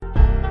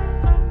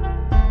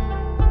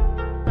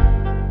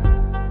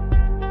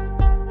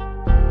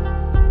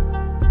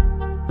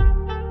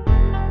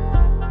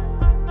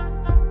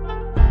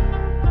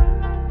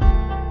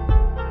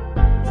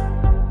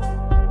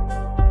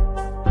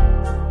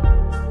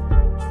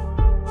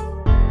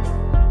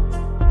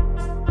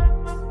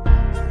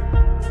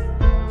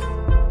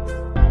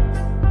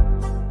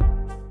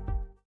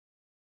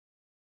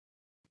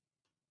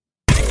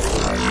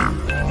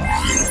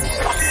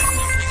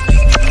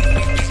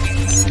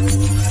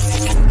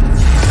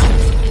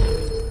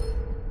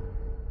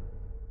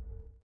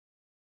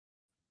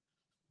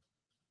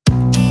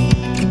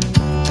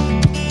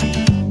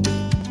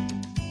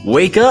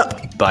Wake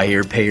up,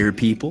 buyer payer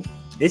people.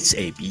 It's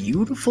a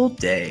beautiful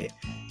day.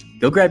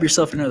 Go grab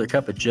yourself another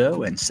cup of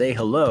joe and say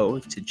hello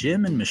to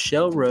Jim and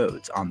Michelle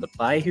Rhodes on the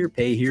Buy Here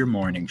Pay Here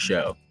morning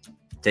show.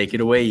 Take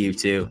it away, you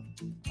two.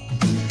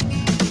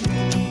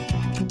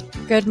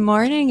 Good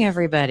morning,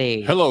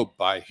 everybody. Hello,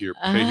 Buy Here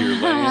Pay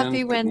Here land.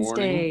 Happy Good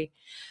Wednesday.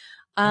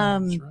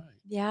 That's right.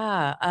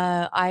 Yeah,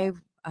 I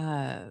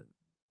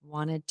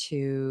wanted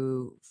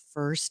to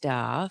first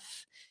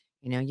off,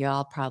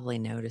 y'all probably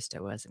noticed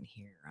I wasn't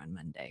here on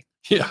Monday.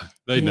 Yeah,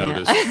 they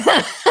noticed.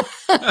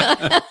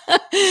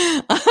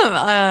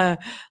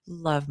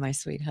 Love my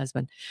sweet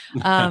husband.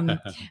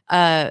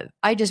 I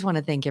just want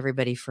to thank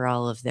everybody for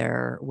all of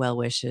their well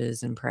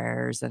wishes and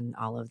prayers and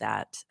all of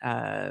that.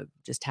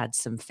 Just had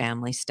some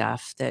family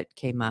stuff that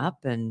came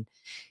up, and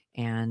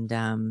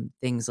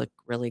things look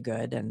really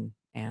good, and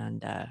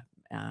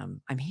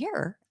I'm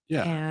here.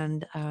 Yeah,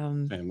 and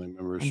family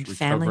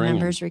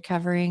members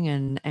recovering,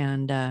 and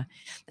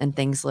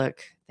things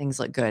look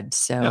good.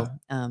 So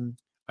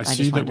I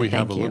see that we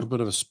have a little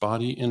bit of a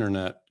spotty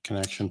internet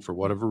connection for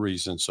whatever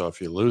reason. So if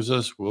you lose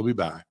us, we'll be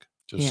back.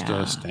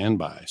 Just stand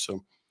by.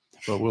 So,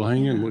 but we'll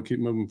hang in. We'll keep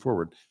moving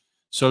forward.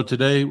 So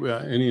today,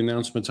 any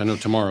announcements? I know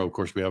tomorrow, of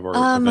course, we have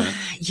our event.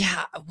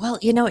 Yeah. Well,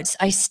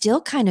 I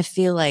still kind of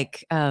feel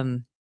like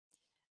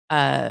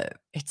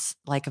it's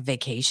like a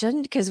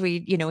vacation, because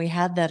we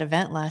had that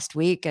event last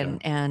week, and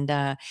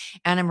Anna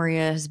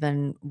Maria has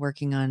been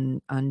working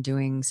on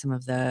doing some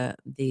of the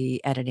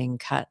editing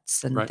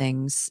cuts and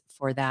things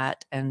for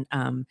that, and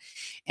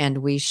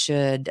we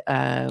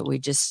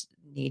just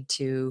need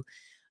to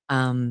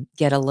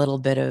get a little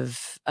bit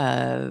of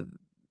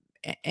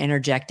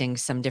interjecting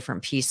some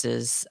different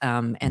pieces,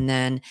 and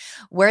then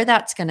where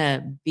that's going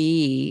to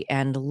be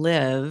and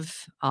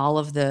live, all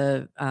of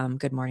the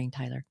good morning,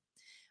 Tyler,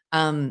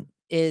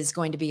 is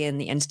going to be in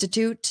the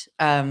Institute.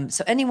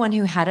 So anyone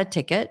who had a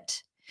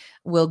ticket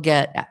will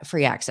get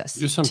free access.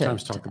 You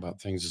sometimes talk about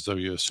things as though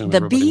you assume the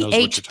everybody knows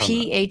what you're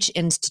talking about. BHPH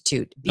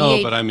Institute.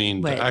 No, but I mean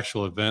the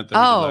actual event that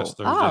we did last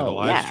Thursday, the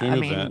live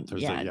stream event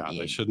Thursday.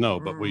 They should know,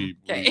 but we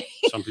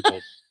some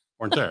people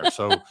weren't there.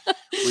 So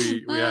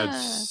we had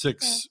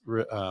six.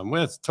 We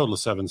had a total of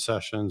 7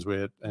 sessions.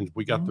 We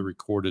got the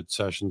recorded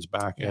sessions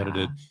back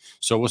edited.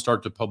 So we'll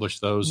start to publish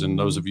those, and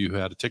those of you who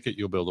had a ticket,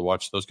 you'll be able to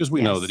watch those, because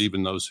we know that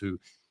even those who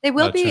they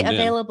will be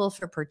available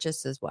for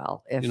purchase as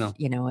well. If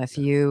if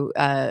you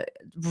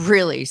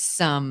really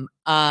some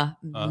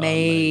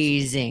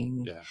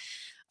amazing.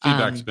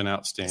 Feedback's been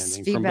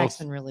outstanding from both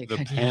really the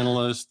good,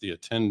 panelists, the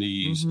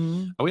attendees.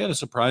 We had a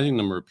surprising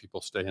number of people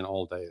staying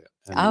all day.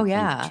 And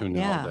tune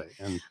in all day.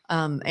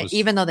 And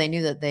even though they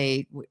knew that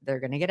they're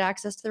going to get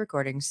access to the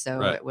recordings,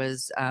 so it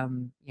was.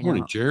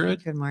 Morning,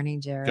 Jared. Good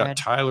morning, Jared. Got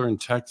Tyler in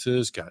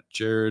Texas. Got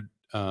Jared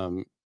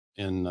in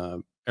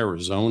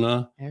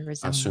Arizona. I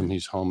assume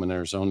he's home in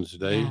Arizona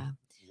today. Yeah.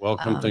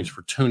 Welcome. Thanks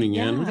for tuning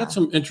in. We got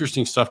some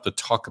interesting stuff to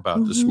talk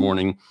about this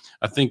morning.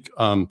 I think.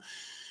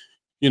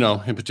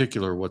 In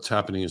particular, what's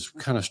happening is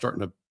kind of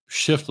starting to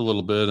shift a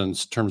little bit in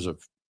terms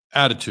of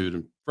attitude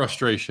and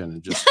frustration,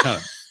 and just kind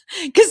of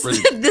because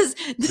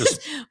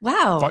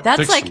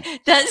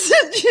that's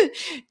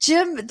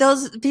Jim.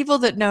 Those people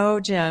that know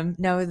Jim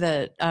know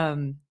that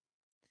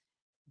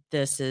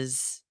this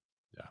is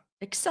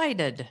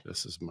excited.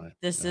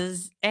 This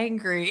is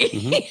angry.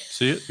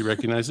 See it? You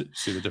recognize it?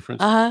 See the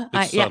difference?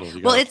 It's subtle.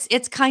 Well,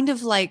 it's kind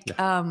of like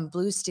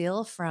Blue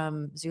Steel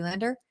from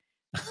Zoolander.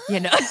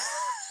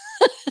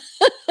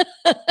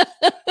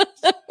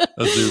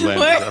 A Zoolander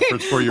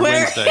reference for your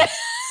Wednesday.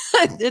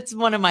 It's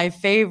one of my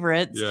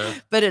favorites,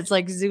 but it's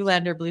like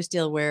Zoolander, Blue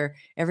Steel, where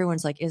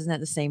everyone's like, isn't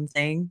that the same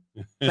thing?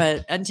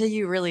 But until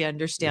you really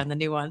understand the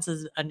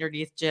nuances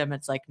underneath Jim,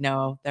 it's like,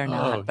 no, they're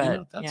not.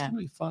 But that's going to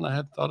be fun. I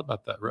hadn't thought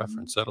about that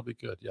reference. That'll be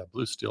good. Yeah,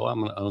 Blue Steel.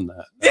 I'm going to own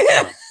that.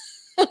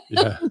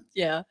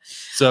 Yeah.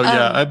 So,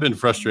 I've been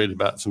frustrated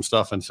about some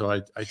stuff. And so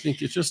I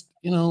think it's just,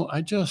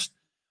 I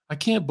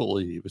can't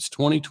believe it's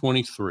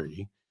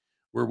 2023.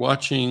 We're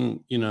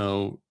watching,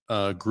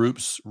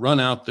 groups run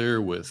out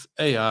there with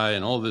AI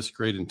and all this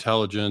great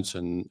intelligence.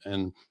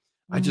 And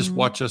I just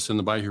watch us in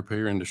the Buy Here Pay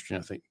Here industry.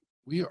 And I think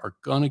we are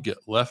going to get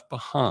left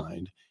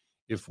behind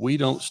if we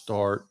don't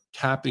start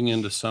tapping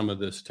into some of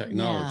this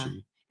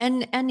technology.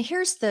 Yeah. And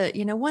here's the,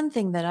 one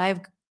thing that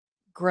I've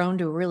grown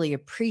to really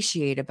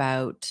appreciate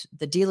about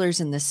the dealers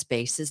in this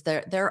space is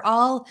they're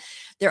all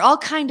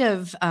kind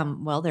of,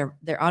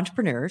 they're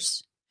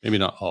entrepreneurs. Maybe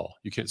not all.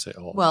 You can't say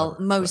all. Well,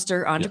 most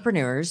are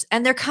entrepreneurs,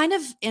 and they're kind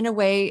of in a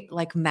way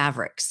like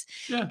mavericks.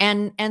 Yeah.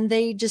 And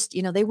they just,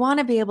 they want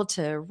to be able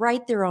to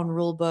write their own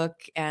rule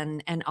book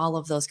and all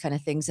of those kind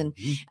of things. And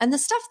the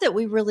stuff that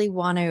we really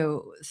want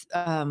to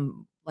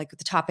like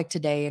the topic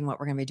today and what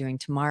we're going to be doing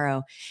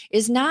tomorrow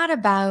is not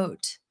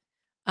about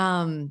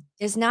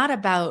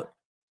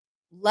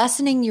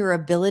lessening your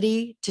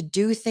ability to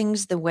do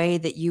things the way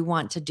that you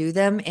want to do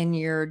them in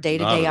your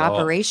day-to-day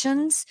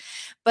operations,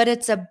 but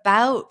it's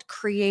about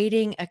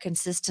creating a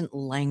consistent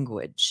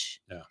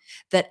language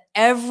that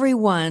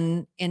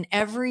everyone in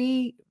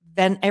every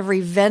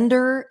every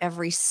vendor,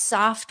 every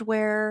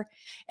software,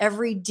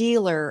 every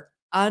dealer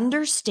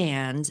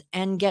understands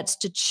and gets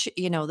to,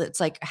 that's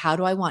like, how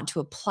do I want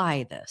to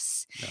apply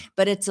this? Yeah.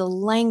 But it's a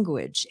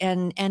language,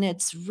 and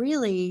it's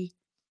really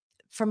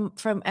from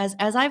as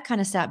I've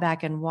kind of sat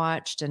back and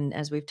watched, and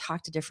as we've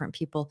talked to different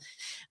people,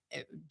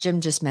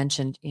 Jim just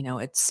mentioned,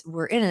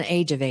 we're in an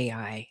age of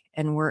AI,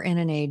 and we're in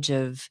an age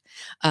of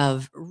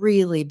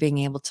really being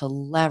able to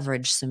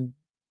leverage some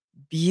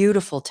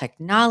beautiful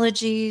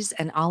technologies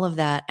and all of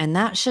that. And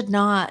that should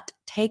not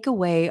take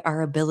away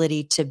our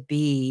ability to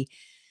be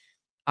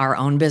our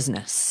own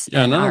business.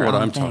 Yeah, and none of our what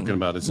own I'm thing. talking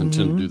about is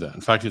intended to do that.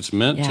 In fact, it's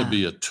meant to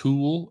be a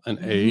tool, an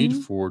aid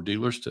for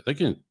dealers they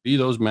can be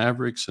those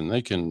mavericks, and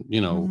they can,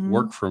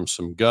 work from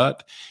some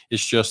gut.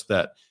 It's just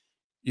that,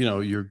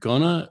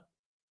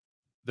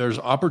 there's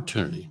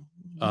opportunity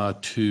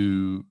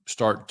to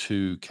start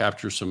to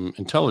capture some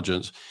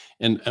intelligence.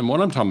 And what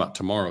I'm talking about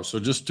tomorrow. So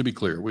just to be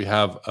clear, we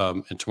have,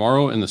 and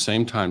tomorrow in the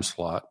same time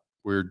slot,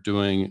 we're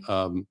doing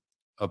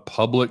a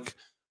public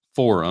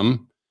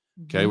forum.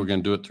 Okay. We're going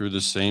to do it through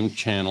the same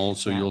channel.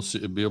 So you'll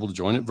be able to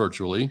join it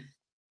virtually.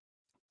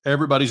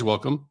 Everybody's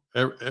welcome.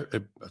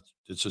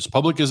 It's as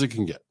public as it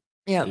can get.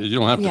 Yeah. You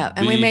don't have to. Yeah.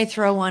 And we may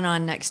throw one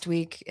on next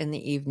week in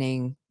the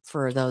evening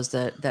for those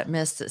that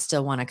missed, that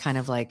still want to kind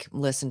of like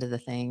listen to the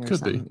thing or Could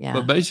something. be. Yeah.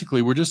 But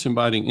basically, we're just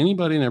inviting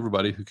anybody and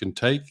everybody who can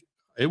take.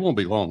 It won't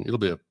be long. It'll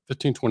be a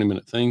 15,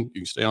 20-minute thing.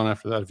 You can stay on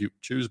after that if you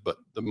choose. But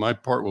my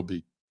part will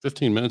be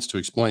 15 minutes to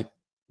explain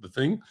the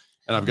thing.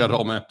 And I've got it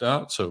all mapped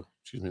out. So,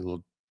 excuse me, a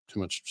little too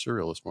much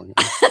cereal this morning.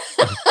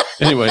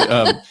 Anyway,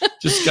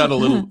 just got a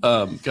little,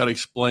 got to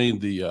explain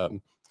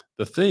the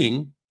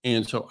thing.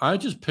 And so I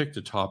just picked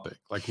a topic,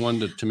 like one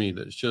to me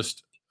that's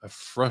just a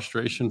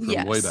frustration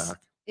from way back.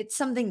 It's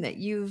something that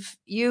you've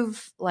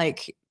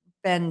like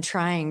been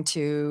trying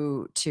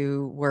to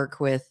work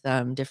with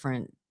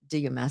different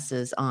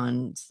DMSs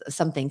on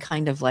something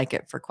kind of like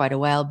it for quite a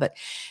while. But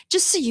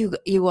just so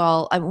you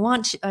all, I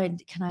want, I'm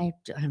sorry.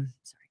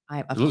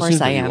 Of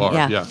course I am.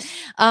 Yeah.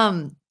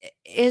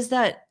 Is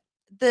that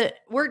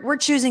we're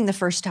choosing the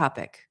first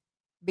topic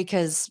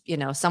because,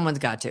 someone's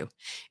got to,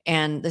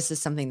 and this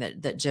is something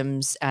that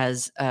Jim's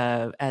as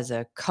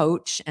a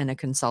coach and a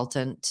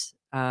consultant,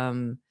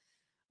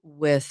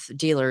 with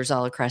dealers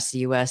all across the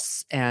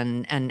US,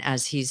 and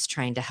as he's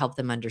trying to help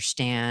them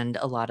understand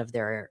a lot of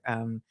their,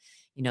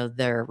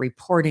 their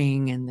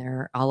reporting and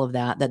their, all of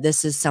that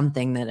this is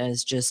something that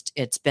is just,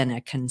 it's been a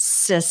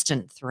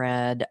consistent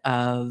thread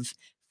of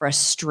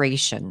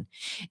frustration.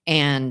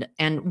 And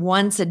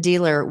once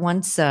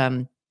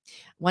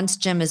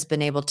Jim has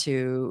been able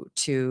to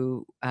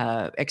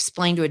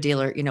explain to a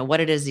dealer, what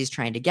it is he's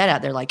trying to get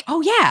at, they're like,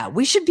 oh yeah,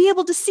 we should be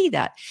able to see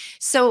that.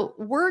 So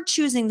we're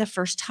choosing the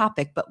first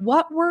topic, but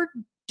what we're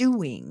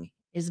doing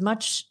is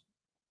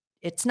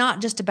it's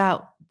not just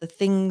about the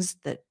things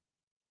that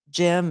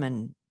Jim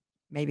and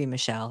maybe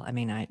Michelle,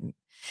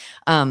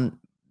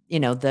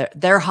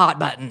 their hot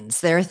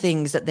buttons, their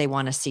things that they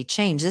want to see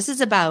change. This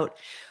is about,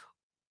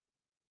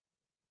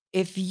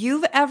 if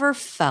you've ever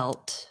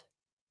felt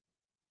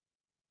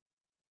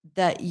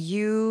that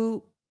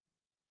you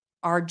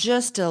are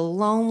just a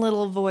lone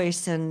little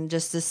voice in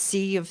just a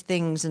sea of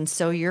things, and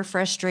so your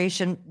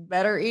frustration,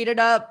 better eat it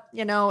up,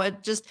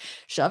 it just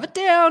shove it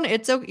down.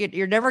 It's okay.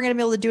 You're never going to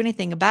be able to do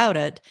anything about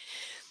it.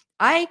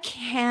 I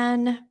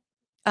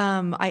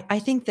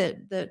think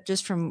that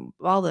just from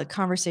all the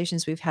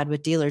conversations we've had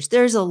with dealers,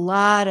 there's a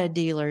lot of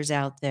dealers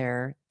out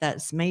there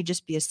that may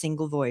just be a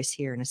single voice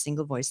here and a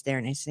single voice there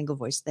and a single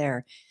voice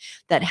there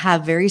that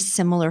have very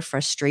similar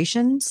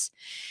frustrations.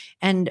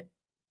 And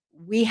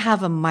we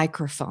have a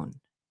microphone,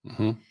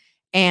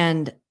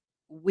 and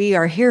we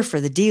are here for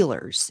the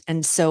dealers.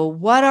 And so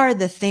what are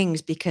the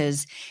things,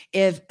 because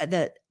if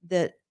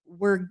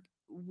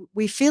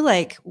we feel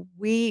like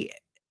we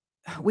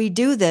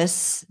do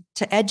this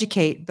to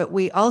educate, but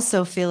we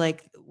also feel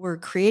like we're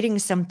creating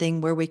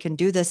something where we can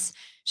do this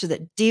so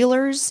that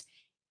dealers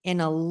in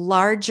a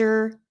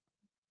larger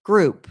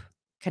group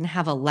can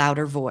have a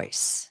louder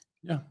voice.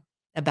 Yeah.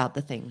 About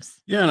the things.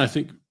 Yeah. And I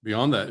think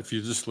beyond that, if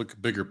you just look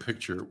at bigger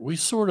picture, we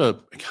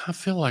I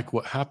feel like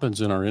what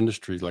happens in our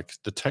industry, like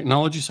the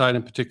technology side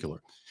in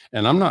particular,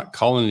 and I'm not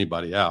calling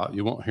anybody out.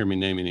 You won't hear me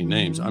name any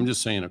names. I'm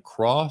just saying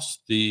across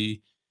the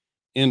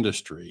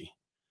industry,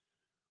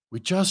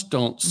 we just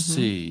don't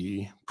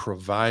see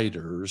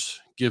providers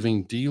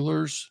giving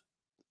dealers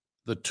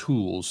the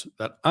tools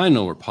that I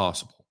know are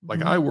possible.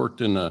 Like I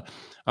worked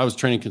I was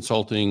training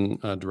consulting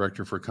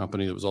director for a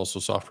company that was also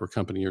a software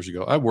company years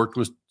ago. I worked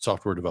with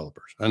software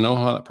developers. I know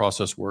how that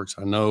process works.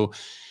 I know,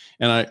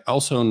 and I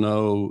also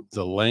know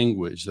the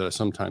language that I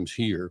sometimes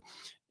hear.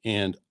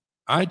 And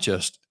I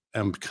just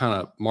am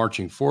kind of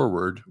marching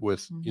forward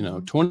with,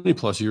 20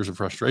 plus years of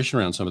frustration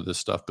around some of this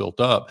stuff built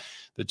up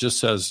that just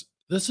says,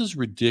 this is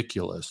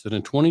ridiculous that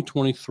in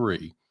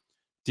 2023,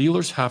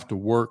 dealers have to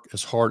work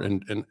as hard.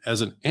 And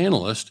as an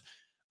analyst,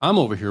 I'm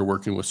over here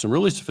working with some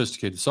really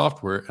sophisticated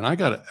software, and I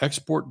got to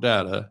export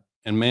data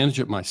and manage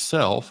it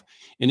myself.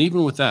 And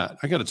even with that,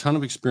 I got a ton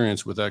of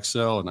experience with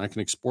Excel, and I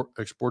can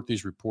export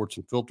these reports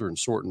and filter and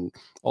sort and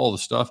all the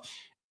stuff.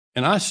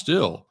 And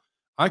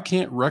I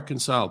can't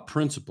reconcile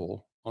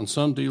principal on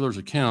some dealer's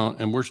account.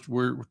 And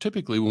we're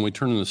typically, when we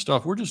turn in the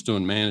stuff, we're just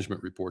doing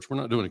management reports. We're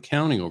not doing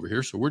accounting over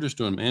here. So we're just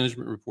doing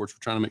management reports. We're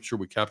trying to make sure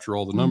we capture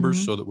all the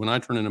numbers so that when I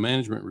turn in a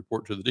management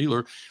report to the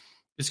dealer,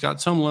 it's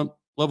got some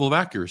level of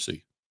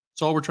accuracy.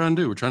 That's all we're trying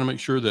to do. We're trying to make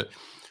sure that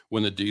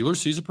when the dealer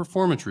sees a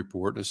performance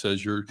report and it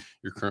says you're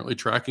currently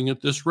tracking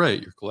at this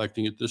rate, you're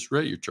collecting at this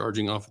rate, you're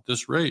charging off at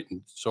this rate,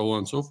 and so on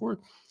and so forth,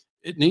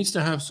 it needs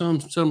to have some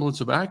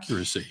semblance of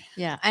accuracy.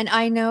 Yeah. And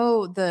I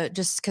know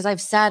just because I've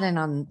sat in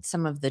on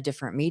some of the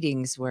different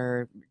meetings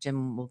where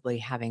Jim will be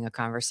having a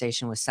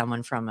conversation with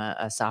someone from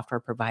a software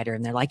provider,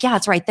 and they're like, yeah,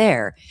 it's right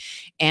there.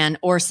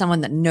 Or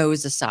someone that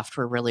knows the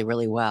software really,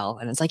 really well.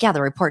 And it's like, yeah,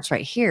 the report's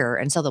right here.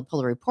 And so they'll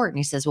pull the report and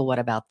he says, well, what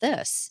about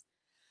this?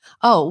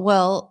 Oh,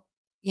 well,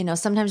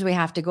 sometimes we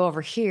have to go over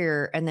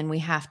here and then we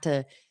have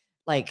to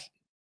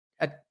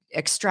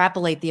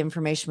extrapolate the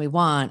information we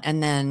want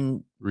and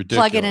then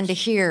plug it into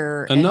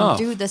here and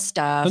do the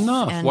stuff.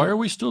 Why are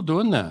we still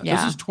doing that? Yeah.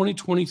 This is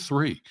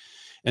 2023.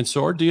 And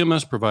so our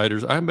DMS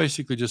providers, I'm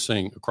basically just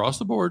saying across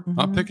the board,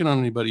 not picking on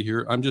anybody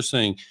here. I'm just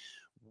saying,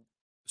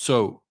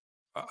 so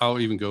I'll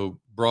even go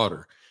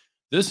broader.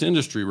 This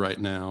industry right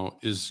now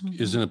is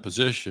in a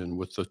position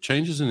with the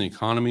changes in the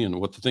economy and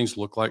what the things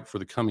look like for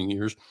the coming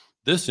years.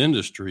 This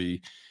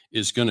industry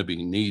is going to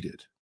be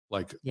needed.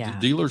 The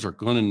dealers are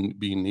going to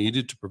be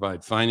needed to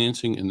provide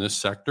financing in this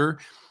sector,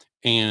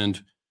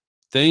 and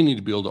they need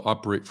to be able to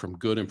operate from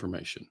good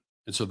information.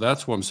 And so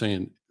that's what I'm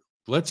saying.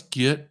 Let's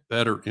get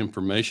better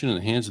information in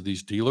the hands of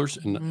these dealers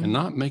and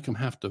not make them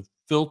have to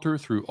filter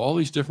through all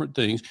these different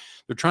things.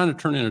 They're trying to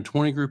turn in a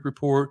 20 group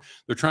report.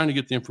 They're trying to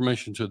get the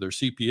information to their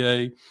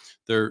CPA.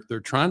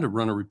 They're trying to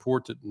run a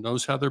report that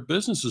knows how their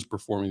business is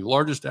performing. The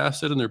largest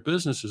asset in their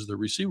business is their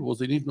receivables.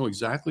 They need to know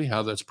exactly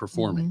how that's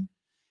performing.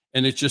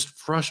 And it just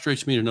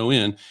frustrates me to no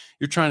end.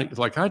 You're trying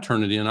to, I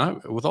turn it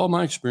in. With all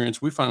my experience,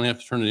 we finally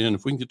have to turn it in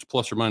if we can get to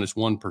plus or minus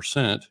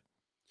 1%.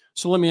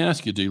 So let me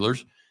ask you,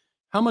 dealers,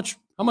 how much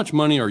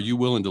money are you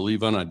willing to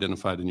leave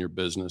unidentified in your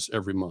business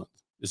every month?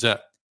 Is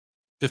that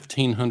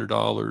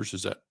 $1,500?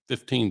 Is that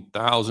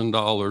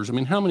 $15,000? I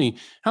mean, how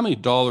many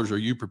dollars are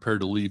you prepared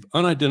to leave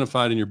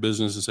unidentified in your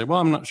business and say, well,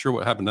 I'm not sure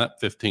what happened to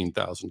that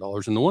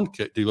 $15,000? And the one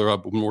dealer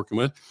I've been working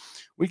with,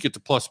 we get to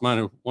plus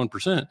minus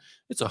 1%.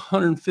 It's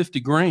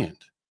 $150,000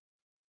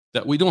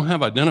 that we don't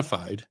have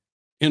identified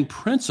in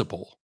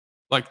principal.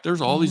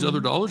 There's all these other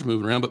dollars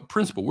moving around, but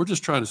principal, we're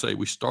just trying to say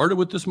we started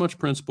with this much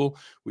principal,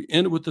 we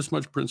ended with this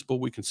much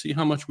principal. We can see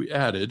how much we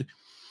added.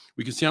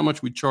 We can see how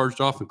much we charged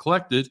off and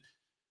collected.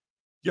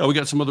 Yeah, we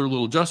got some other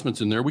little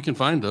adjustments in there. We can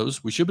find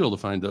those. We should be able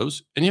to find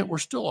those. And yet we're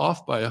still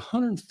off by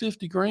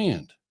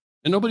 $150,000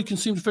 and nobody can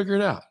seem to figure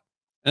it out.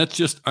 And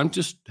I'm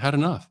just had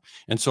enough.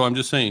 And so I'm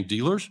just saying,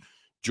 dealers,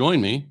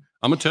 join me.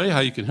 I'm going to tell you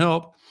how you can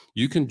help.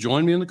 You can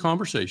join me in the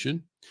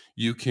conversation.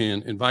 You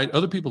can invite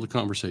other people to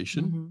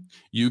conversation.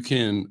 You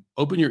can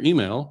open your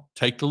email,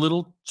 take the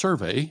little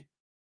survey,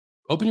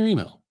 open your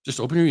email,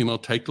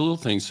 take the little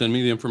thing, send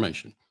me the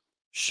information,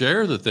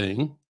 share the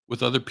thing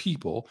with other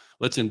people.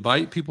 Let's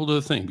invite people to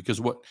the thing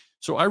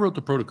so I wrote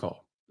the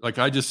protocol. Like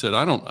I just said,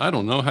 I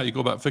don't know how you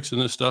go about fixing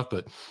this stuff,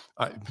 but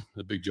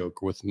the big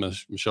joke with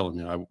Michelle and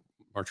me, I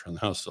march around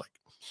the house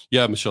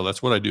yeah, Michelle,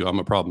 that's what I do. I'm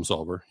a problem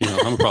solver.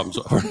 I'm a problem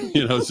solver.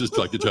 It's just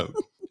like a joke,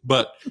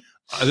 but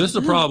this is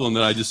a problem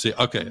that I just say,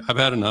 okay, I've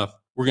had enough.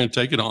 We're going to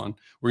take it on.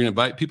 We're going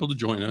to invite people to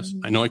join us.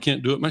 I know I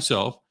can't do it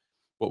myself.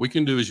 What we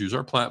can do is use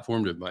our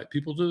platform to invite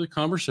people to the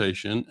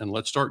conversation, and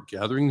let's start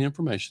gathering the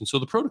information. So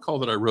the protocol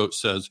that I wrote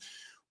says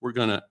we're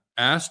going to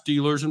ask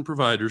dealers and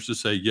providers to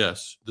say,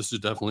 yes, this is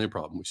definitely a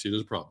problem. We see it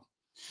as a problem.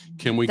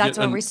 That's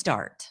where we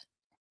start.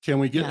 Can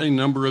we get a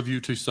number of you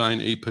to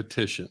sign a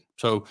petition?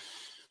 So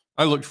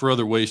I looked for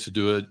other ways to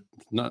do it,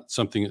 not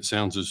something that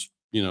sounds as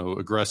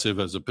aggressive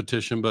as a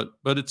petition, but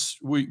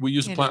we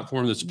use a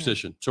platform that's a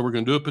petition. So we're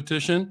going to do a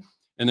petition.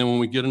 And then when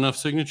we get enough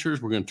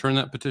signatures, we're going to turn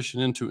that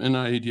petition into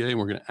NIADA, and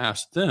we're going to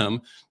ask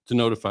them to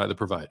notify the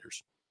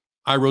providers.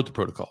 I wrote the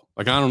protocol.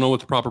 I don't know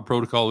what the proper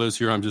protocol is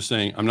here. I'm just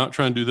saying, I'm not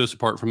trying to do this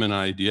apart from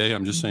NIADA.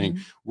 I'm just saying,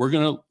 we're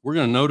going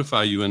to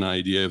notify you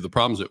NIADA of the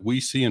problems that we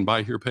see in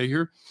Buy Here, Pay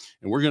Here.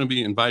 And we're going to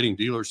be inviting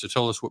dealers to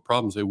tell us what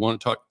problems they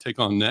want to take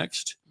on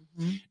next.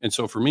 And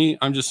so for me,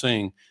 I'm just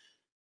saying,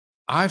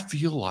 I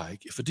feel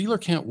like if a dealer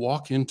can't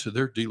walk into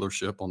their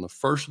dealership on the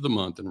first of the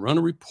month and run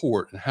a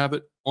report and have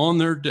it on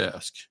their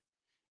desk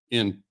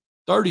in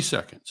 30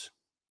 seconds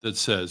that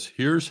says,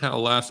 here's how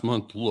last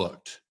month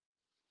looked.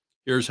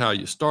 Here's how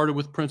you started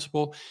with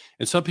principal.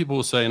 And some people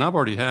will say, and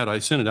I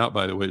sent it out,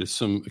 by the way, to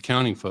some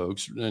accounting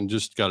folks and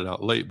just got it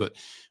out late, but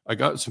I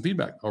got some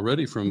feedback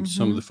already from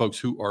some of the folks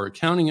who are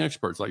accounting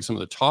experts, like some of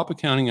the top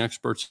accounting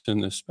experts in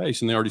this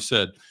space. And they already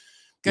said,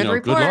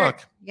 good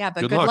luck. Yeah,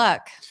 but good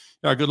luck.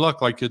 Yeah, good luck.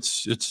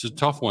 It's a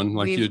tough one.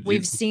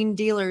 We've seen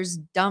dealers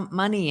dump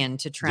money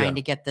into trying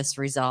to get this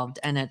resolved,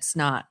 and it's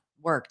not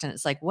worked. And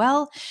it's like,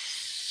 well,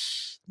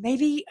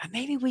 maybe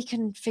we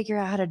can figure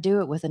out how to do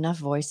it with enough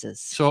voices.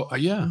 So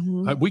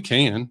we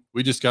can.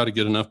 We just got to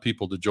get enough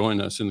people to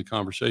join us in the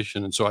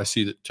conversation. And so I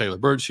see that Taylor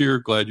Bird's here.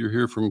 Glad you're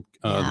here from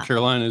the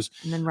Carolinas,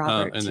 and then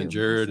Robert, and then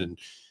Jared,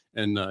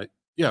 and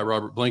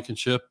Robert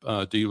Blankenship,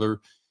 dealer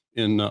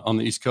on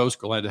the East Coast.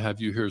 Glad to have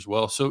you here as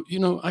well. So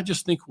I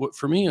just think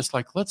for me, it's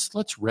like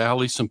let's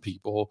rally some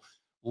people.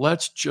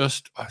 Let's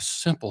just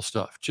simple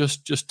stuff.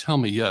 Just tell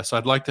me yes.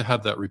 I'd like to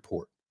have that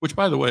report. Which,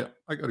 by the way,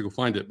 I got to go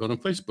find it. But on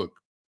Facebook,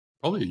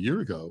 probably a year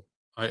ago,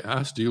 I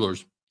asked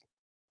dealers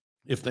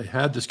if they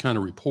had this kind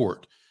of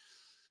report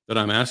that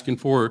I'm asking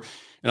for,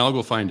 and I'll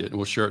go find it and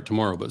we'll share it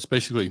tomorrow. But it's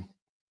basically,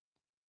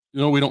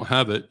 we don't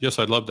have it. Yes,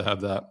 I'd love to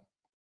have that.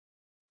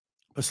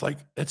 But it's like,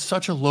 it's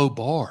such a low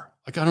bar.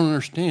 Like, I don't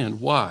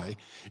understand why.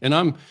 And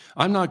I'm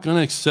not going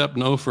to accept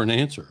no for an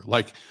answer.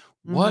 Like,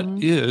 what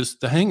is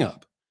the hang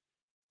up?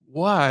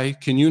 Why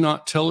can you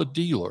not tell a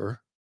dealer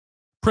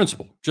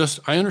principle?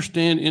 I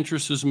understand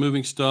interest is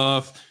moving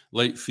stuff,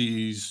 late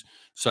fees,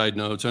 side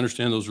notes. I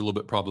understand those are a little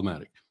bit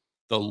problematic.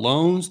 The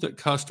loans that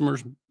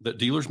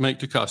dealers make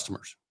to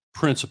customers,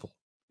 principal,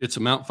 it's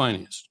amount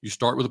financed. You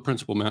start with a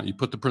principal amount, you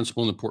put the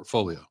principal in the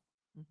portfolio.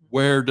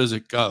 Where does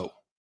it go?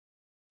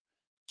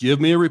 Give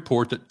me a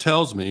report that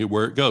tells me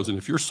where it goes. And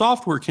if your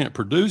software can't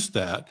produce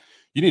that,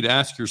 you need to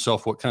ask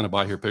yourself what kind of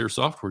buy here, pay here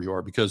software you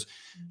are, because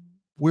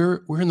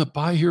we're in the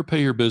buy here, pay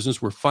here business.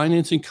 We're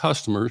financing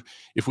customers.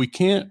 If we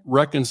can't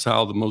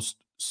reconcile the most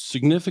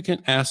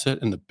significant asset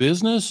in the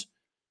business,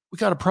 we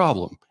got a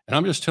problem. And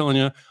I'm just telling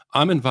you,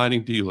 I'm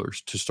inviting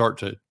dealers to start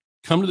to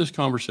come to this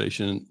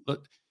conversation.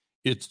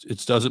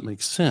 It doesn't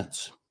make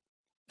sense.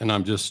 And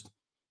I'm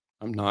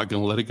not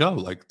going to let it go.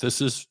 Like, this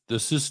is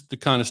the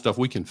kind of stuff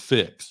we can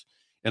fix.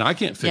 And I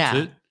can't fix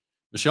it.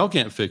 Michelle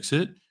can't fix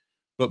it.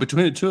 But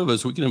between the two of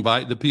us, we can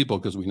invite the people,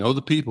 because we know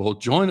the people.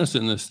 Join us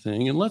in this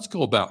thing, and let's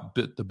go about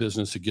the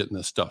business of getting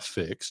this stuff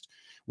fixed.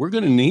 We're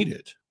going to need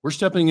it. We're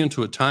stepping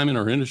into a time in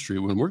our industry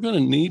when we're going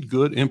to need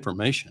good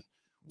information.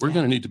 We're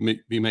going to need to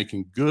be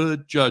making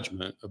good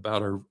judgment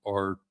about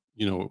our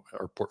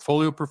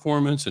portfolio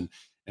performance and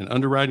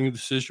underwriting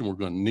decision. We're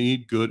going to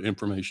need good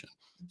information.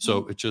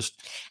 So it just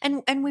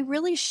and we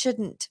really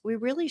shouldn't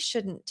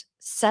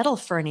settle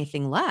for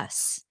anything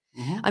less.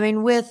 I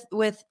mean, with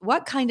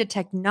what kind of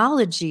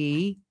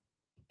technology,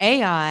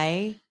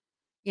 AI,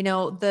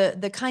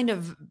 the kind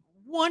of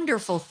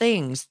wonderful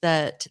things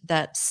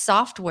that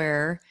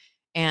software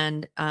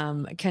and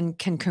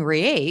can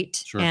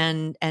create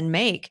and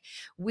make,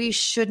 we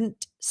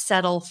shouldn't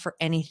settle for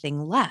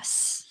anything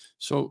less.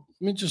 So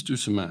let me just do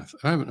some math.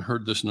 I haven't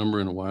heard this number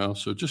in a while,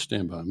 so just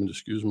stand by. I'm going to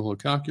just use my little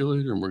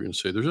calculator, and we're going to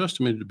say there's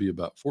estimated to be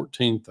about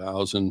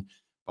 14,000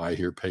 buy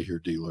here, pay here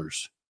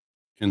dealers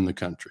in the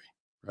country.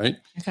 Right?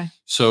 Okay.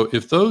 So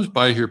if those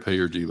buy here, pay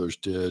here dealers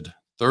did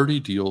 30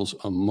 deals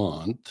a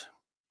month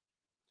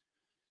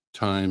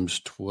times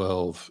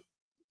 12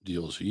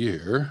 deals a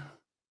year.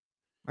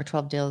 Or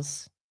 12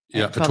 deals.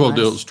 Yeah, 12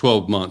 deals,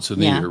 12 months in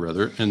the year,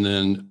 rather. And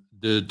then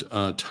did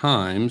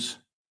times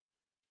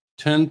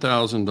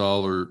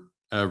 $10,000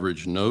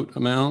 average note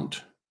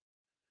amount.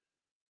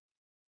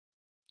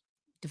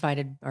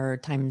 Divided or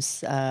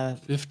times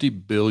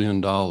 $50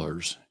 billion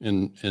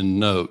in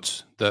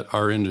notes that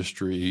our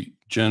industry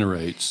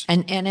generates.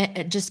 And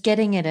it just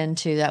getting it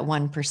into that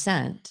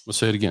 1%. We'll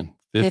say it again.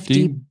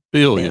 50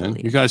 billion.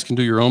 You guys can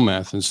do your own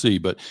math and see.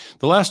 But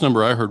the last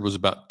number I heard was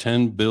about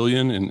 10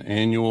 billion in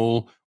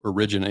annual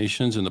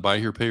originations in the buy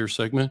here, pay here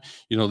segment.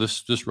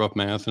 This rough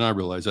math, and I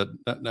realize that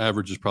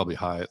average is probably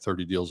high at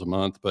 30 deals a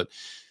month, but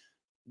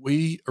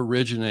we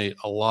originate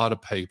a lot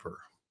of paper,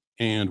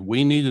 and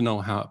we need to know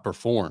how it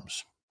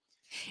performs.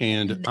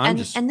 And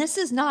this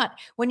is not,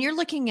 when you're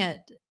looking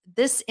at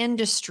this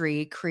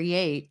industry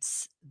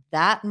creates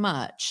that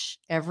much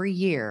every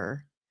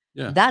year.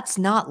 Yeah. That's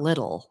not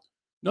little.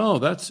 No,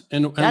 why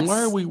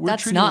are we're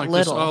treating like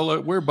little. This? Oh,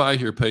 we're buy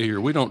here, pay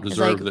here. We don't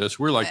deserve this.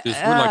 We're like this.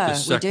 We're like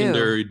this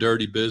secondary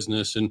dirty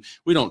business, and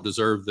we don't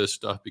deserve this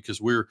stuff because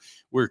we're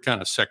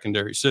kind of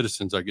secondary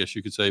citizens, I guess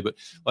you could say. But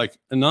like,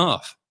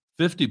 enough.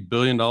 $50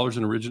 billion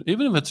in origination,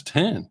 even if it's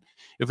 10.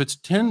 If it's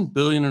 10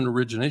 billion in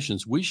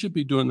originations, we should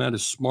be doing that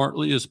as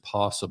smartly as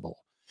possible,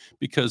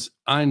 because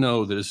I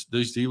know that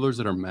these dealers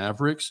that are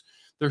mavericks,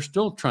 they're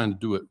still trying to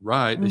do it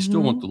right. They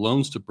still want the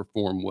loans to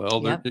perform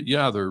well. Yep.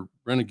 They're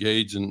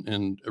renegades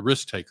and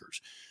risk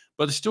takers,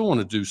 but they still want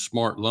to do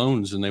smart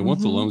loans, and they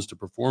want the loans to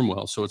perform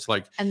well. So it's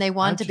like, and they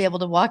want to be able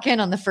to walk in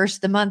on the first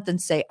of the month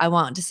and say, I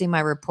want to see my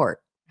report.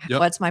 Yep.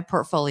 What's my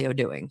portfolio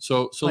doing?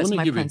 So let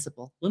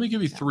me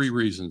give you 3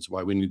 reasons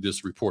why we need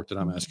this report that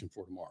I'm asking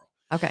for tomorrow.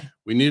 Okay.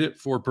 We need it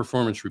for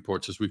performance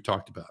reports, as we've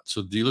talked about,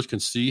 so dealers can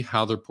see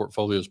how their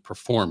portfolio is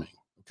performing.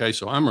 Okay.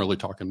 So I'm really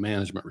talking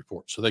management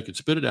reports, so they could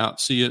spit it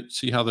out, see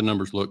how the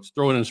numbers look,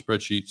 throw it in a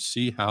spreadsheet,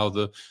 see how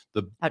the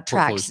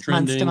tracks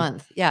trending month to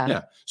month. Yeah.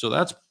 Yeah. So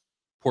that's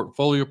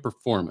portfolio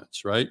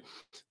performance, right?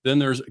 Then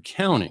there's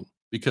accounting,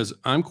 because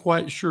I'm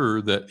quite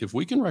sure that if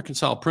we can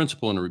reconcile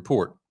principal in a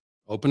report,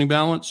 opening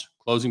balance,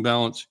 closing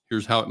balance,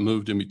 here's how it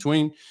moved in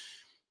between,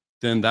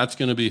 then that's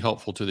going to be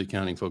helpful to the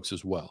accounting folks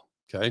as well.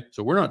 Okay.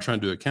 So we're not trying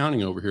to do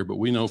accounting over here, but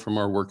we know from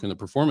our work in the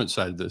performance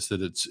side of this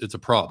that it's a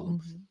problem.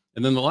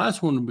 And then the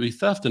last one would be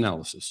theft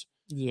analysis.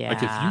 Yeah. Like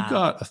if you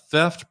got a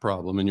theft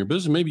problem in your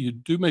business, maybe you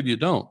do, maybe you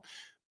don't.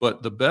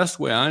 But the best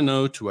way I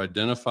know to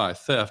identify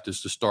theft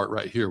is to start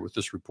right here with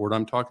this report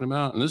I'm talking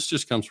about. And this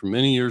just comes from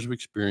many years of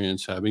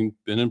experience, having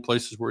been in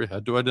places where you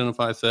had to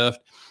identify theft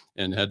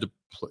and had to,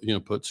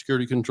 put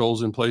security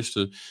controls in place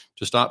to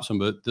stop some.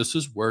 But this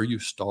is where you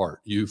start.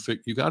 You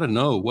got to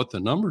know what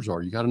the numbers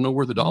are. You got to know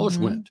where the dollars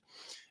went.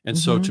 And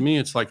so to me,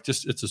 it's like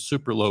it's a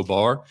super low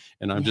bar,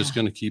 and I'm just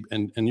going to keep,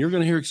 and you're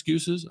going to hear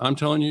excuses. I'm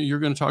telling you, you're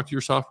going to talk to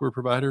your software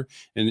provider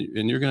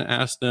and you're going to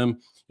ask them,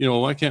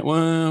 why can't,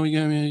 well,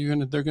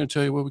 they're going to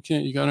tell you, well, we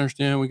can't, you got to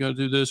understand, we got to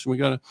do this and we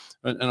got to,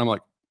 and I'm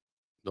like,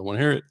 don't want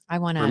to hear it. I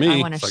want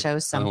to show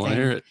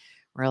something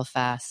real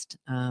fast.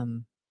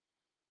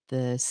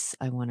 This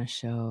I want to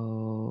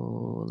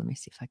show, let me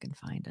see if I can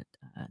find it.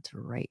 It's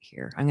right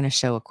here. I'm going to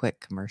show a quick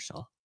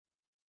commercial.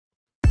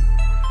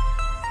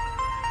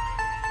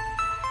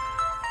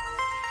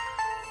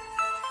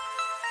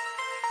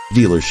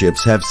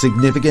 Dealerships have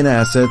significant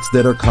assets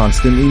that are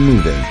constantly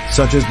moving,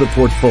 such as the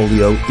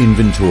portfolio,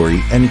 inventory,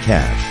 and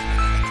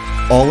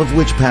cash, all of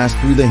which pass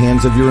through the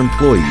hands of your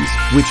employees,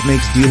 which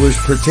makes dealers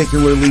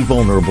particularly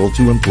vulnerable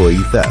to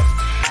employee theft.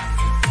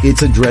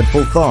 It's a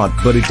dreadful thought,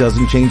 but it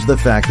doesn't change the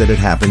fact that it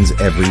happens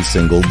every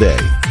single day.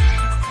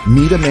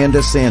 Meet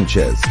Amanda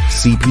Sanchez,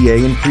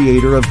 CPA and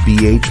creator of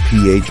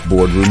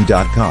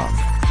BHPHboardroom.com.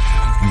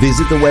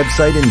 Visit the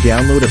website and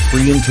download a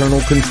free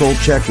internal control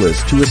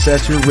checklist to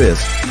assess your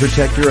risk,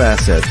 protect your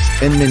assets,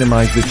 and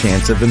minimize the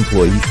chance of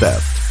employee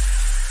theft.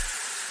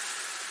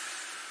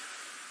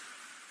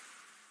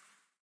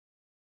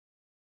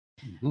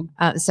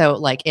 So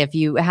like if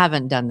you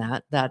haven't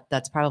done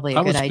that's probably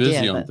a good idea. I was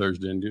busy on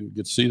Thursday and didn't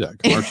get to see that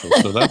commercial.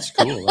 So that's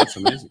cool. That's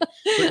amazing.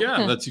 But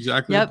yeah, that's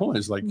exactly the point.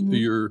 It's like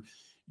you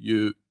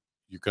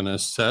can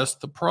assess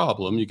the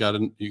problem. You gotta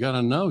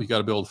know, you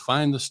gotta be able to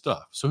find the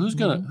stuff. So who's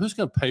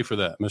gonna pay for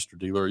that, Mr.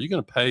 Dealer? Are you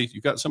gonna pay? You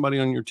got somebody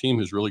on your team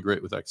who's really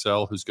great with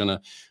Excel who's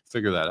gonna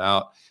figure that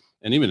out.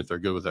 And even if they're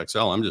good with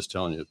Excel, I'm just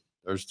telling you,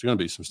 there's gonna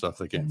be some stuff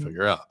they can't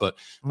figure out. But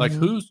like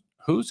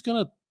who's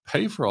gonna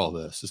pay for all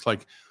this? It's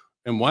like,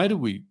 and why do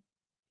we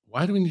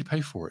need to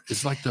pay for it?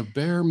 It's like the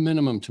bare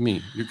minimum to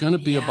me. You're gonna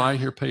be a buy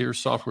here, pay here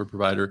software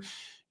provider.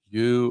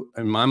 In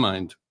my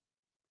mind,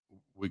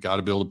 we got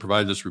to be able to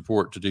provide this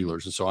report to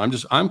dealers. And so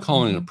I'm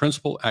calling it a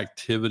principal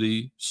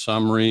activity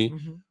summary,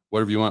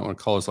 whatever you want to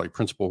call it. It's like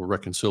principal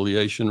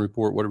reconciliation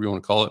report, whatever you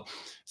want to call it.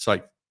 It's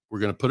like, we're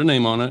going to put a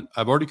name on it.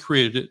 I've already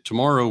created it.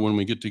 Tomorrow, when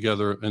we get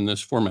together in this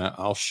format,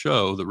 I'll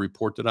show the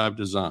report that I've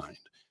designed.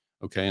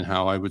 Okay. And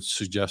how I would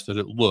suggest that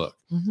it look.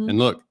 And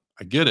look,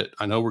 I get it.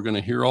 I know we're going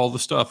to hear all the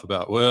stuff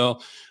about,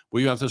 well,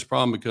 we got this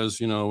problem because,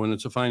 when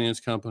it's a finance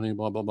company,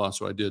 blah, blah, blah.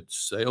 So I did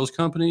sales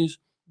companies,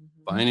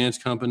 finance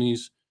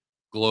companies,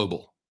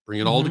 global. Bring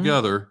it all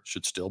together,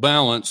 should still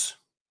balance.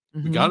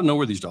 We got to know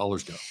where these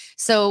dollars go.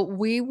 So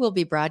we will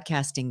be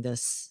broadcasting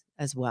this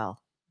as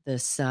well.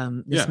 This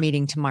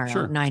meeting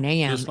tomorrow, 9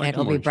 a.m. Like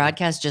it'll be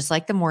broadcast just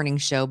like the morning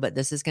show, but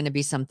this is going to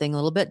be something a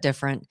little bit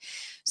different.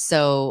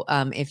 So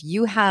if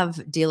you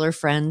have dealer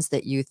friends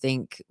that you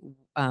think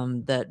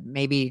that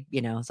maybe,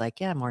 it's like,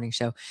 morning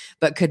show,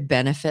 but could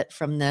benefit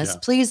from this,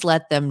 please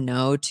let them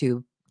know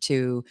to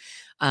tune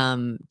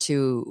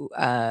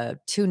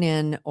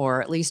in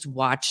or at least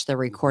watch the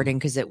recording,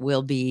 because it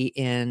will be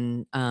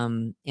in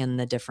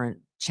the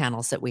different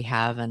channels that we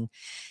have, and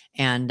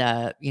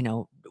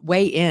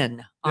weigh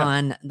in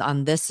on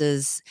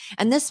this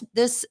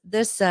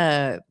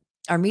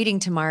our meeting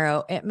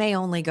tomorrow. It may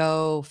only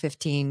go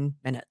 15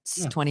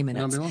 minutes, 20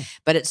 minutes,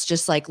 but it's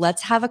just like,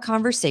 let's have a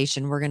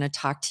conversation. We're going to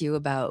talk to you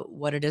about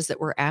what it is that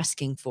we're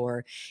asking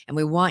for. And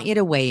we want you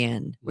to weigh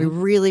in. We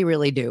really,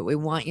 really do. We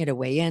want you to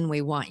weigh in.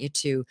 We want you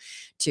to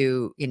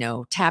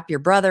tap your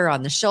brother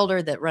on the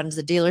shoulder that runs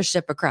the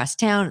dealership across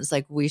town. It's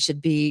like, we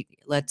should be,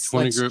 let's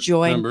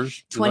join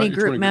members, 20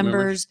 group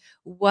members,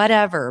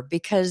 whatever,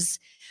 because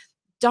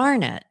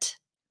darn it,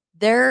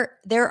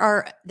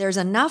 there's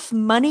enough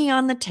money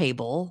on the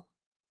table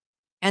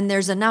and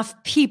there's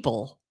enough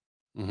people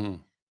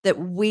that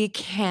we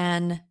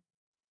can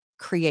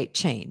create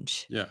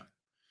change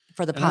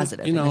for the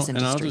positive in this industry.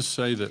 And I'll just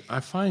say that I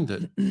find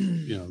that,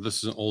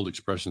 this is an old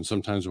expression.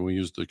 Sometimes when we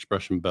use the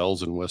expression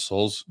bells and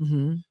whistles,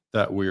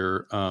 that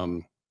we're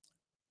kind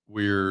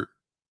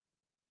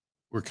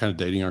of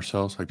dating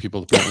ourselves. Like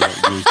people apparently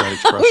use that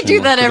expression. We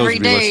do that every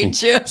day,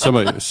 Jim.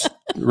 Somebody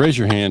raise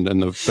your hand in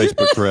the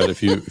Facebook thread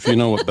if you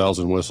know what bells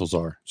and whistles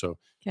are. So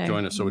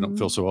join us so we don't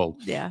feel so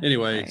old.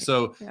 Anyway,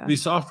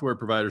 these software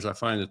providers, I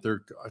find that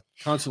they're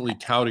constantly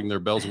touting their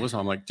bells and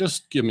whistles. I'm like,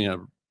 just give me a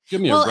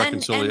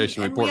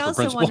reconciliation report for principal.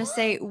 We also want to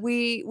say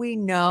we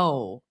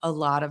know a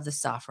lot of the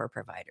software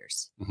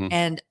providers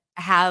and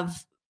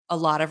have a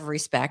lot of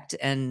respect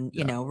and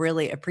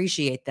really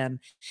appreciate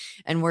them.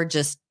 And we're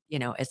just,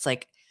 it's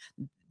like,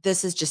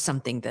 this is just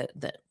something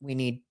that we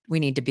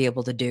need to be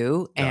able to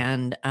do.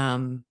 And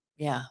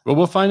Yeah. Well,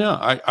 we'll find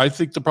out. I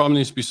think the problem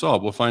needs to be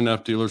solved. We'll find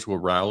out if dealers will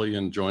rally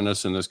and join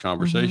us in this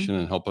conversation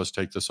and help us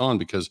take this on,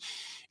 because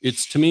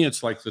to me,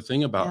 it's like the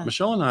thing about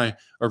Michelle and I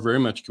are very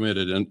much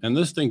committed. And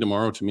this thing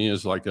tomorrow to me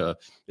is like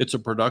it's a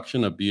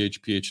production of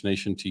BHPH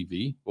Nation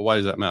TV. Well, why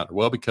does that matter?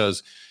 Well,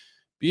 because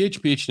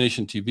BHPH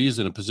Nation TV is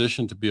in a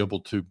position to be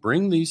able to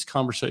bring these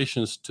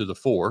conversations to the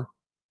fore,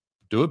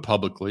 do it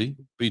publicly,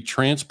 be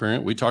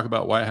transparent. We talk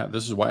about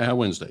this is White Hat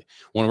Wednesday.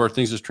 One of our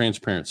things is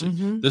transparency.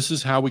 This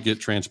is how we get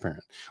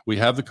transparent. We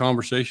have the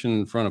conversation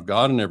in front of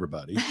God and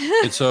everybody.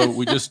 And so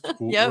we just,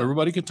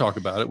 everybody can talk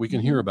about it. We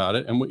can hear about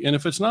it. And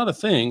if it's not a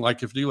thing,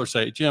 like if dealers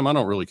say, Jim, I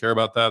don't really care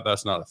about that.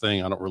 That's not a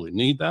thing. I don't really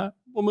need that.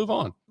 We'll move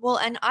on. Well,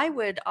 and I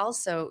would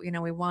also,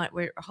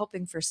 we're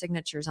hoping for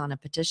signatures on a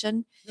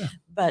petition,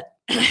 but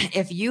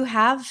if you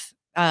have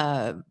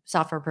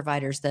software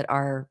providers that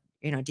are,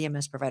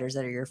 DMS providers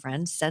that are your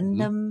friends,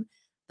 send them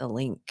the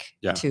link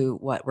to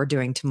what we're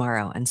doing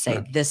tomorrow and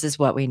say, this is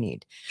what we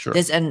need. Sure.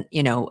 This,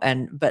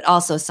 but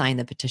also sign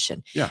the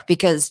petition. Yeah.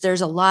 Because there's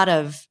a lot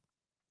of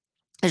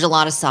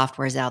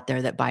softwares out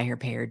there that buy here,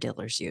 pay here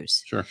dealers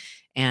use. Sure.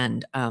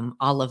 And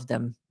all of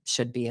them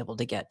should be able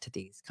to get to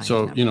these kinds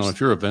of numbers. So, if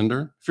you're a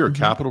vendor, if you're a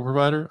capital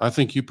provider, I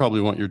think you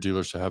probably want your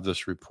dealers to have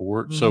this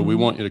report. So we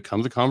want you to come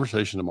to the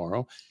conversation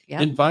tomorrow,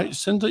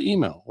 send the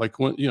email,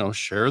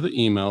 share the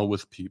email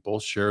with people,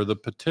 share the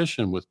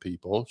petition with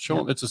people, show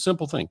them. It's a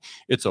simple thing.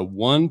 It's a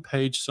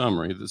 1-page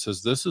summary that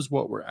says, this is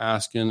what we're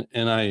asking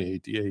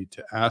NIADA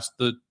to ask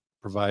the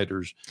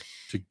providers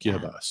to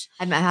give us.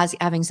 I'm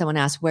having someone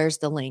ask, where's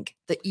the link?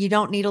 You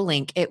don't need a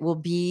link. It will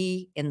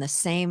be in the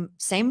same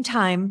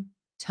time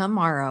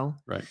tomorrow.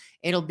 Right.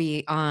 It'll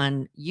be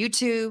on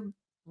YouTube,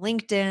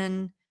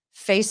 LinkedIn,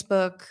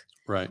 Facebook,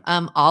 right.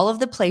 All of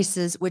the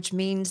places, which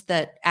means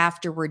that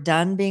after we're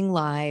done being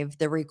live,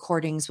 the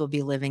recordings will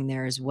be living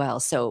there as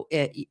well. So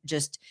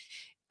just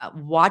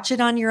watch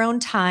it on your own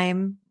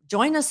time.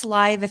 Join us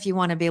live if you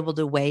want to be able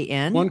to weigh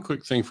in. One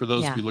quick thing for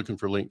those of you looking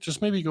for a link,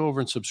 just maybe go over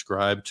and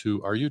subscribe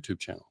to our YouTube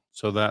channel.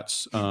 So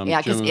that's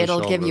because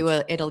it'll give you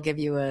a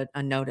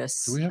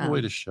notice. Do we have a way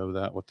to show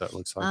that, what that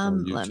looks like on our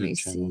YouTube let me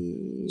channel?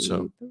 See.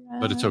 So,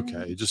 but it's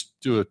okay. Just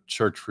do a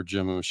search for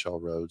Jim and Michelle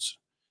Rhodes,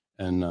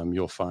 and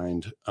you'll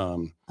find our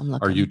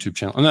YouTube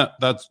channel. And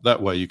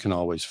that way you can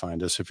always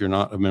find us if you're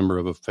not a member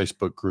of a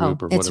Facebook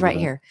group or whatever. It's right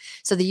here.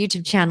 So the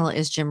YouTube channel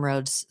is Jim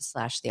Rhodes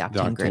 / the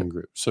Octane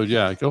Group. So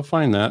go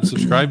find that,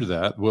 subscribe to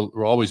that. We'll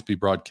always be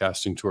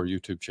broadcasting to our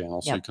YouTube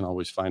channel, so you can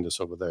always find us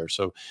over there.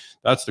 So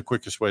that's the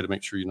quickest way to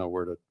make sure you know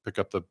where to pick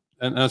up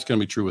and that's going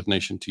to be true with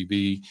Nation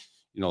TV.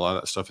 A lot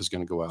of that stuff is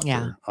going to go out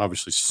there.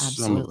 Obviously,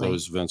 some of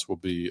those events will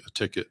be a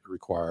ticket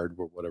required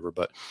or whatever,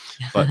 but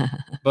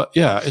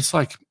it's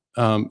like,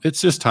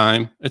 it's just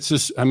time.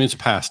 It's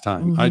past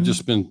time. I've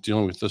just been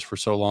dealing with this for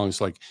so long.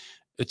 It's like,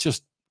 it's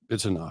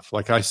enough.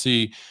 Like I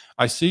see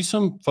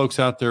some folks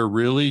out there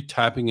really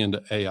tapping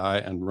into AI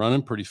and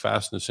running pretty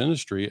fast in this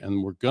industry.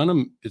 And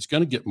it's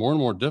going to get more and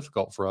more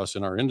difficult for us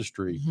in our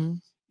industry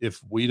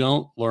if we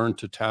don't learn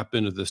to tap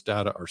into this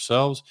data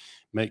ourselves,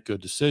 make good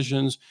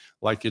decisions.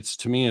 Like it's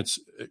something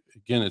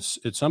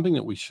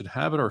that we should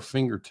have at our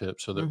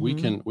fingertips so that we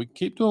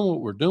keep doing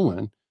what we're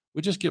doing.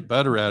 We just get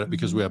better at it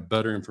because we have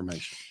better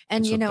information.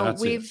 And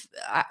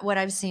what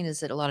I've seen is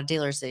that a lot of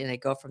dealers, they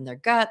go from their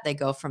gut, they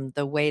go from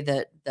the way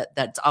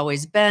that's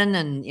always been,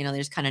 and they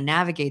just kind of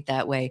navigate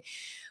that way.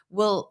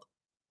 Well,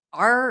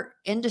 our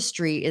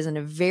industry is in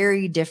a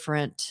very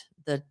different,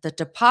 the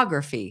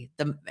topography,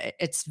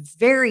 it's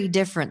very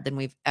different than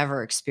we've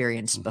ever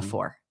experienced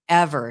before.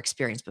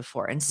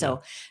 And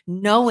so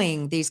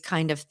knowing these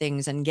kind of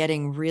things and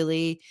getting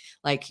really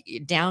like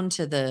down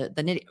to the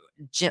nitty,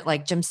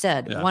 like Jim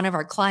said, one of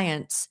our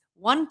clients,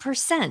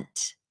 1%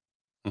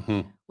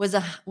 was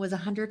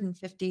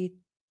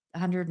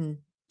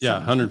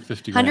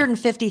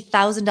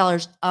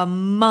 $150,000 a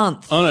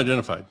month.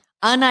 Unidentified.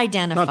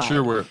 Not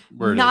sure where it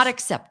not is.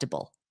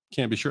 Acceptable.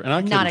 Can't be sure. And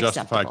I can't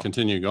justify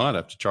continuing on. I'd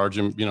have to charge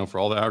him, for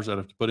all the hours I'd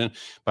have to put in.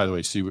 By the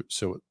way,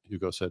 so what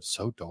Hugo said,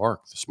 so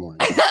dark this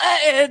morning.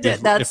 I'm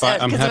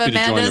happy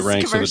to join the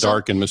ranks of the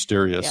dark and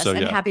mysterious. Yes, so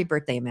and happy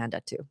birthday, Amanda,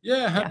 too.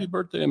 Yeah, happy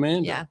birthday,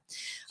 Amanda. Yeah.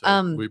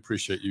 So we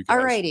appreciate you guys.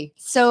 All righty.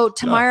 So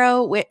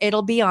tomorrow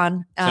it'll be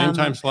on.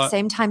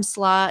 Same time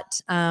slot.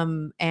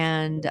 And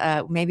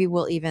maybe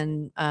we'll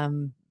even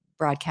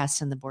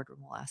broadcast in the boardroom.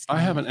 We'll ask.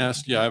 I haven't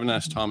asked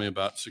Tommy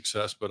about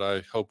success, but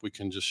I hope we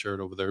can just share it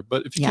over there.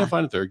 But if you can't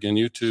find it there, again,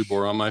 YouTube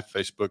or on my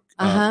Facebook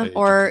page.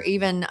 Or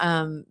even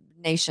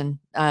Nation.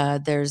 We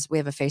have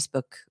a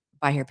Facebook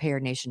Buy Here, Pay Here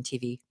Nation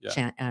TV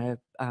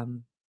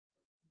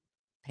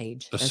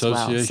page.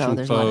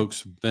 Association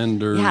folks,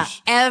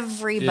 vendors,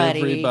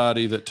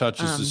 everybody that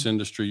touches this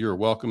industry. You're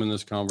welcome in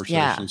this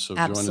conversation. So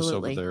join us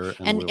over there.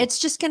 And it's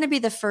just going to be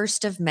the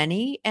first of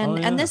many.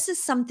 And this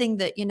is something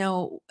that,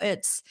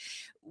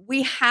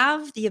 we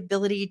have the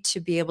ability to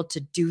be able to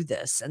do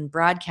this and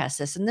broadcast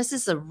this. And this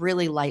is a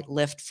really light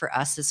lift for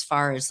us as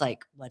far as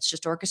like, let's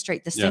just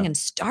orchestrate this thing and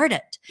start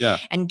it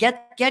and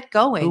get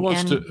going. Who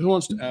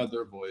wants to add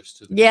their voice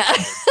to the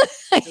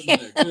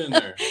Get in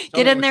there.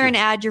 Get in there and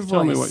add your voice.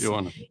 Tell me what you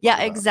want to.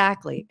 Yeah,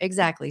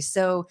 exactly.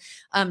 So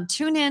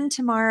tune in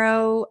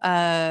tomorrow.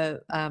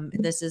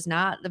 This is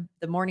not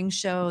the morning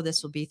show.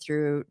 This will be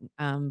through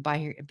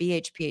by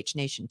BHPH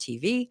Nation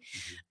TV.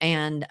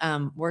 And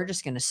we're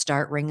just going to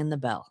start ringing the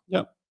bell.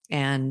 Yep.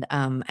 And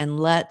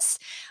let's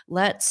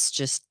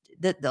just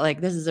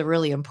like, this is a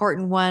really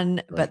important one,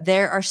 right. But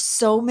there are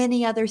so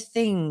many other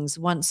things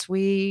once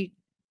we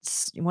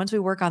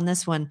work on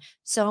this one,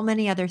 so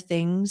many other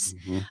things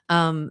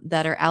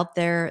that are out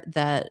there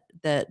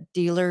that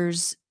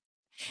dealers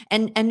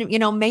and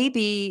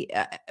maybe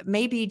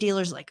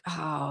dealers like,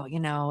 oh,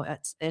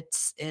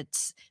 it's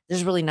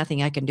there's really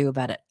nothing I can do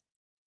about it.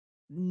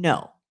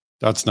 No,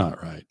 that's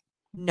not right.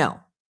 No.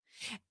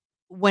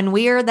 When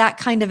we are that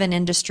kind of an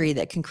industry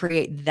that can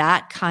create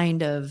that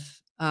kind of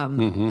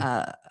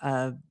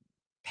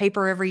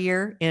paper every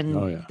year in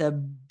the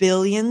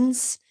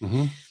billions,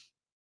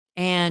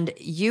 and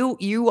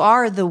you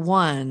are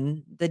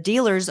the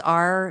dealers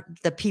are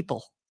the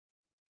people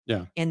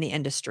in the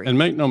industry. And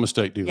make no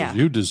mistake, dealers,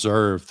 you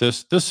deserve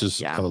this. This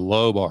is a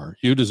low bar.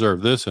 You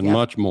deserve this and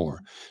much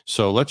more.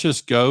 So let's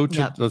just go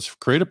to, let's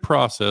create a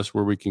process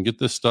where we can get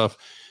this stuff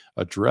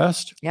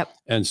addressed.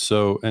 And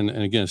so, and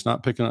again, it's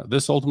not picking up,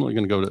 this ultimately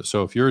going to go to,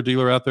 so if you're a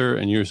dealer out there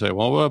and you say,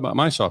 well, what about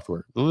my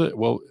software?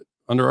 Well,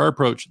 under our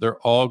approach, they're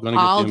all going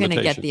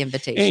to get the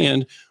invitation.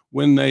 And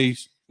when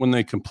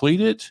they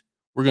complete it,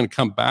 we're going to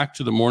come back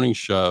to the morning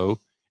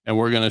show and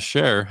we're going to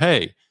share,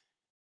 hey,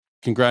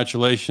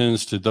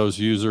 congratulations to those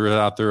users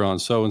out there on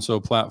so-and-so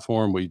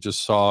platform. We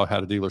just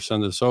had a dealer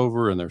send this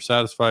over and they're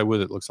satisfied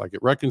with it. Looks like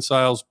it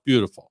reconciles.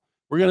 Beautiful.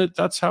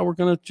 That's how we're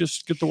going to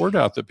just get the word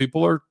out that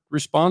people are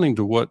responding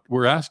to what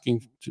we're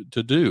asking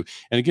to do.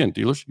 And again,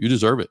 dealers, you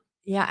deserve it.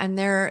 Yeah. And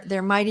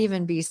there might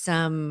even be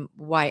some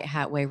white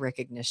hat way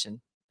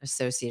recognition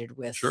associated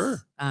with,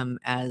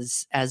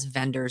 as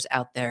vendors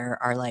out there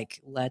are like,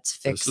 let's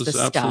fix the stuff. This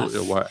is absolutely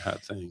a white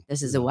hat thing.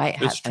 This is a white hat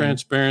thing. It's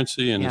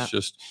transparency and it's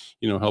just,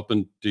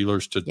 helping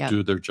dealers to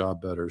do their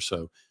job better.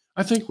 So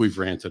I think we've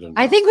ranted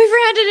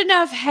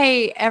enough.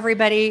 Hey,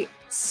 everybody.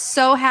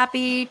 So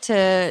happy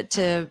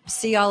to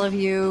see all of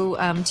you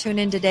tune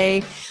in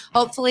today.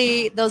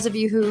 Hopefully those of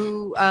you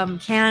who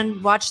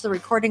can watch the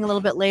recording a little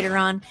bit later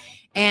on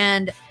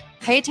and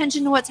pay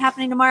attention to what's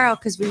happening tomorrow,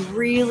 because we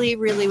really,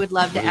 really would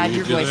love to add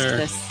your voice to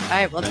this. All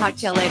right, we'll talk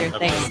to you later.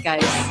 Thanks,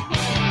 guys.